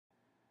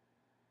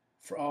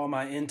For all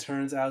my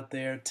interns out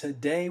there,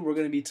 today we're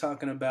going to be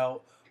talking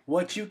about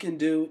what you can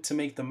do to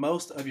make the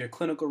most of your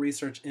clinical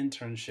research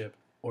internship,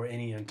 or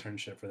any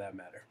internship for that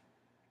matter.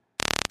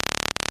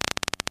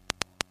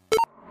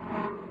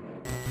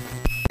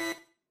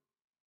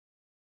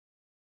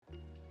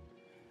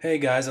 Hey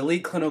guys,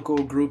 Elite Clinical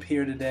Group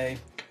here today.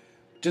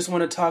 Just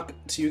want to talk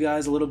to you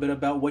guys a little bit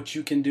about what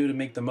you can do to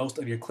make the most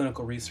of your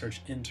clinical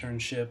research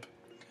internship.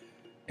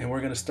 And we're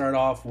going to start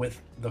off with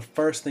the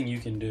first thing you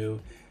can do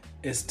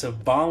is to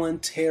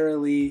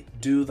voluntarily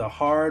do the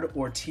hard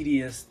or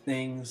tedious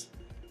things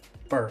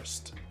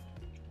first.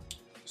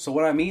 So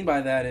what I mean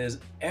by that is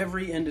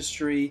every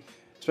industry,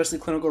 especially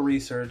clinical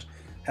research,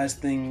 has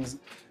things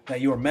that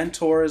your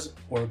mentors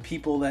or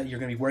people that you're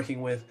going to be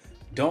working with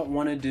don't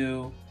want to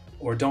do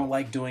or don't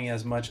like doing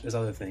as much as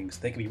other things.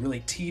 They can be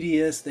really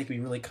tedious, they can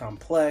be really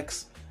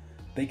complex,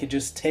 they could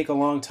just take a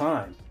long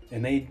time,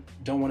 and they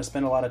don't want to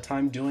spend a lot of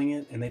time doing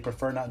it, and they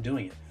prefer not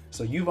doing it.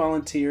 So you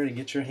volunteer to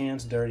get your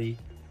hands dirty,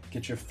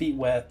 get your feet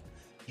wet,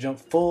 jump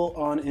full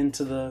on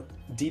into the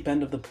deep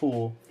end of the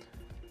pool,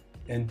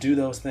 and do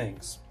those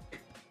things.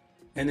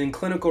 And in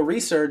clinical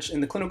research,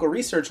 in the clinical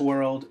research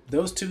world,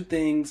 those two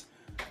things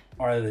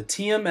are the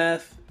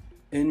TMF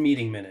and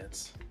meeting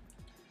minutes.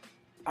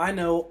 I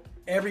know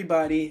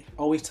everybody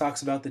always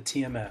talks about the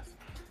TMF,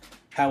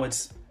 how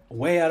it's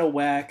way out of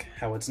whack,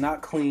 how it's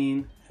not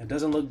clean, it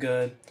doesn't look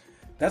good.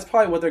 That's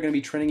probably what they're going to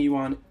be training you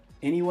on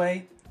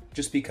anyway,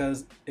 just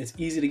because it's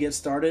easy to get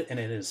started and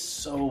it is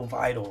so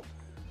vital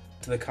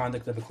to the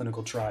conduct of a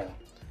clinical trial.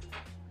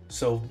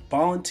 So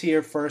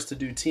volunteer first to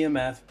do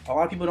TMF. A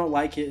lot of people don't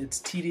like it. It's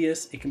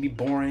tedious, it can be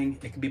boring,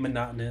 it can be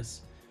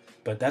monotonous,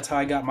 but that's how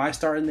I got my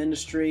start in the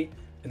industry,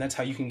 and that's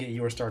how you can get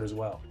your start as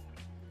well.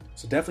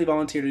 So definitely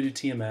volunteer to do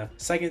TMF.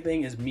 Second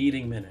thing is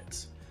meeting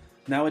minutes.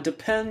 Now it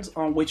depends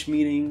on which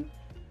meeting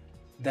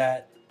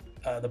that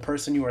the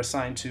person you are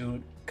assigned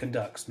to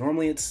conducts.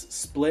 Normally it's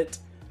split.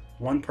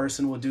 One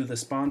person will do the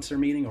sponsor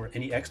meeting or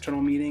any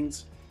external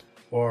meetings,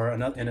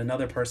 and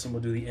another person will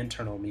do the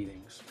internal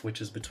meetings, which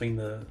is between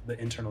the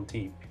internal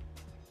team.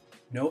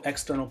 No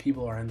external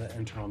people are in the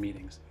internal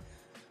meetings.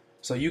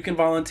 So you can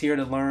volunteer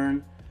to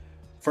learn.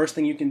 First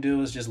thing you can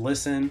do is just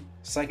listen.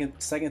 Second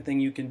thing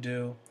you can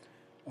do,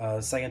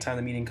 second time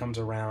the meeting comes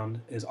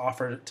around, is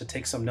offer to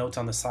take some notes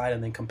on the side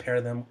and then compare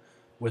them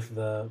with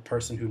the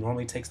person who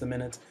normally takes the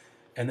minutes.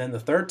 And then the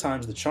third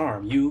time's the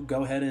charm. You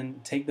go ahead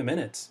and take the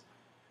minutes.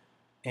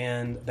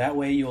 And that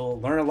way you'll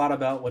learn a lot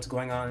about what's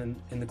going on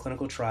in the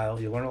clinical trial.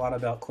 You'll learn a lot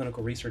about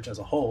clinical research as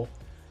a whole.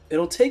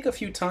 It'll take a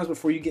few times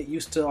before you get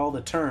used to all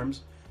the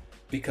terms,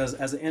 because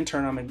as an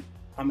intern,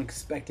 I'm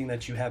expecting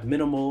that you have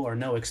minimal or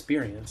no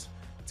experience.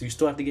 So you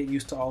still have to get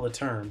used to all the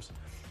terms.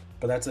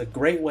 But that's a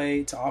great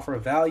way to offer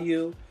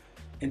value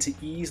and to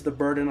ease the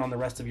burden on the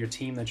rest of your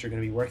team that you're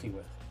going to be working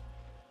with.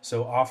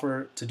 So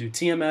offer to do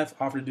TMF,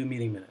 offer to do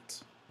meeting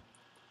minutes.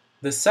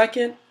 The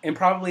second and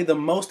probably the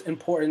most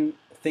important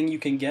thing you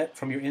can get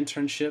from your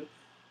internship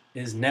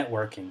is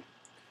networking.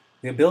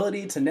 The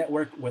ability to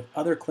network with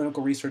other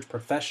clinical research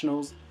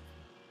professionals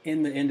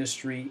in the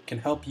industry can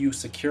help you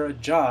secure a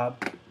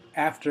job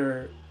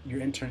after your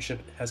internship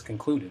has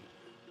concluded.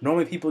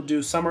 Normally people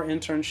do summer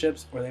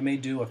internships, or they may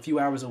do a few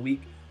hours a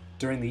week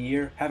during the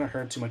year. Haven't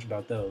heard too much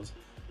about those,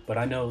 but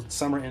I know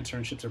summer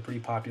internships are pretty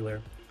popular.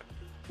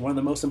 One of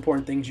the most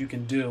important things you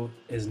can do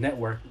is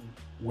network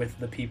with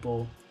the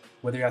people,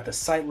 whether you're at the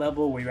site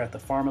level, whether you're at the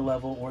pharma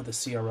level, or the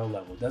CRO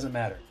level. It doesn't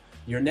matter.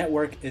 Your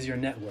network is your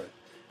network.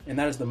 And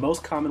that is the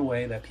most common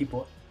way that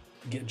people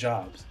get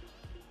jobs.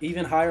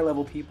 Even higher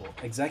level people,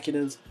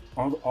 executives,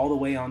 all the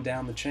way on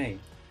down the chain.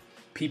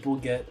 People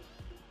get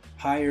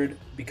hired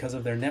because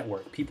of their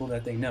network, people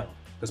that they know.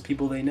 Because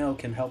people they know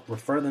can help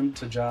refer them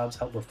to jobs,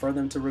 help refer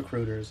them to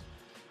recruiters,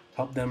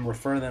 help them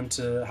refer them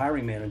to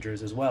hiring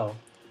managers as well.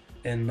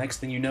 And next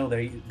thing you know,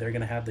 they're going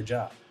to have the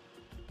job.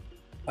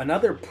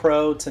 Another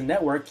pro to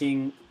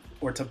networking,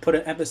 or to put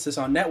an emphasis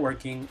on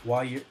networking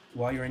while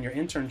you're in your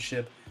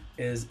internship,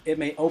 is it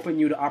may open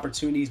you to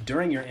opportunities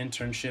during your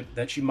internship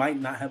that you might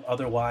not have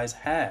otherwise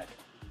had.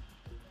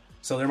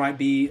 So there might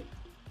be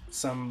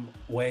some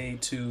way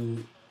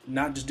to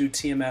not just do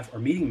TMF or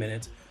meeting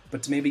minutes,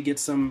 but to maybe get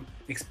some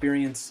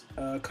experience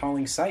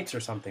calling sites or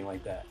something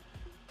like that,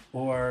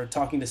 or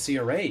talking to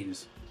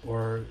CRAs,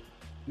 or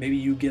maybe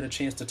you get a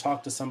chance to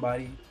talk to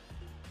somebody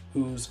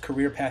whose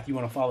career path you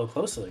want to follow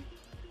closely.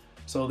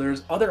 So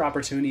there's other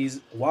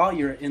opportunities while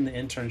you're in the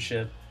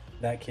internship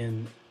that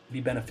can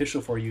be beneficial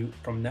for you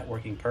for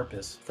networking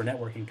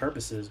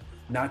purposes,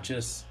 not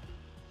just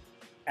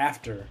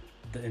after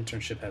the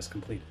internship has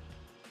completed.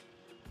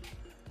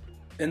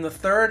 And the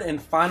third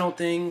and final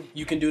thing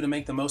you can do to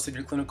make the most of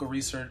your clinical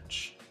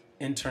research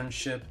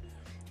internship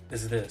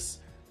is this.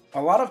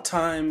 A lot of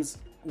times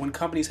when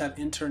companies have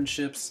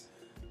internships,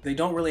 they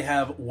don't really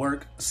have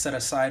work set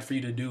aside for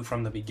you to do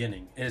from the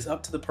beginning. It is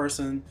up to the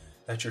person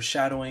that you're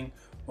shadowing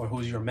or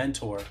who's your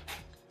mentor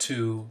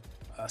to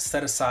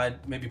set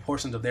aside maybe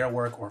portions of their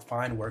work or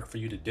find work for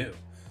you to do.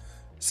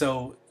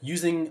 So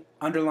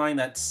underlying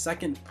that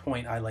second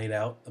point I laid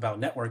out about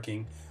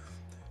networking,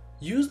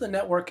 use the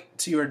network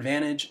to your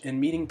advantage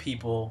and meeting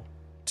people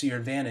to your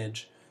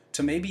advantage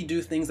to maybe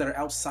do things that are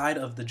outside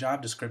of the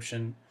job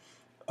description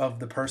of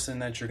the person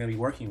that you're going to be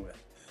working with.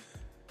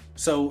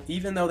 So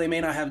even though they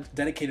may not have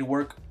dedicated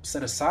work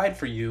set aside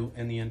for you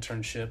in the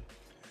internship,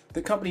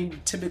 the company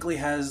typically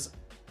has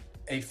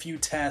a few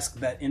tasks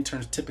that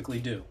interns typically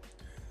do.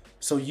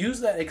 So use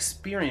that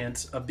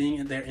experience of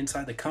being there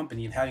inside the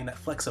company and having that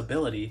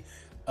flexibility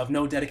of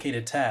no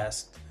dedicated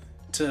tasks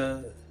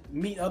to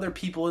meet other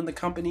people in the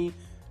company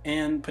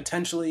and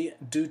potentially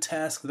do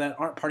tasks that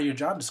aren't part of your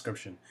job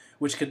description,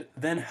 which could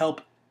then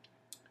help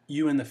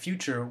you in the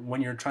future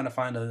when you're trying to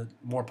find a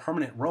more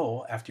permanent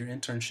role after your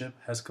internship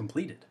has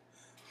completed.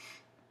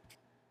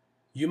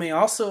 You may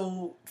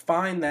also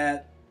find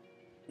that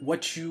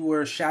what you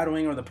were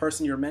shadowing or the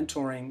person you're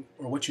mentoring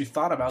or what you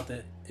thought about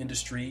the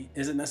industry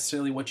isn't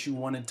necessarily what you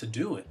wanted to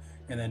do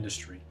in the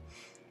industry.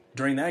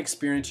 During that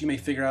experience, you may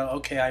figure out,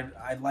 okay,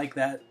 I like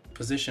that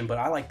position, but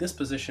I like this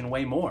position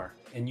way more.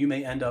 And you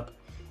may end up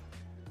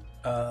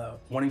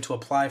wanting to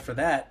apply for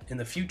that in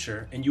the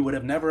future. And you would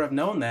have never have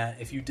known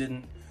that if you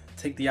didn't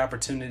take the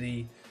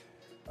opportunity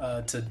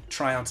to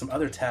try on some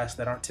other tasks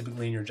that aren't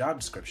typically in your job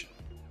description.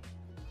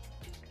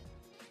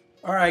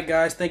 Alright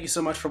guys, thank you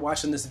so much for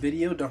watching this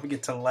video. Don't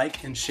forget to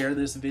like and share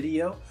this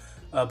video.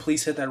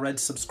 Please hit that red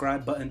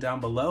subscribe button down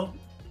below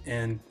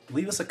and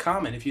leave us a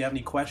comment if you have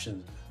any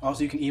questions.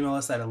 Also, you can email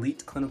us at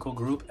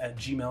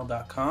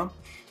eliteclinicalgroup@gmail.com.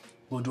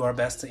 We'll do our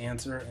best to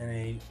answer in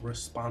a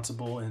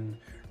responsible and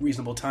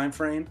reasonable time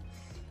frame.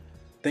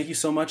 Thank you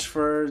so much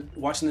for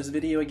watching this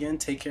video again.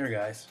 Take care,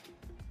 guys.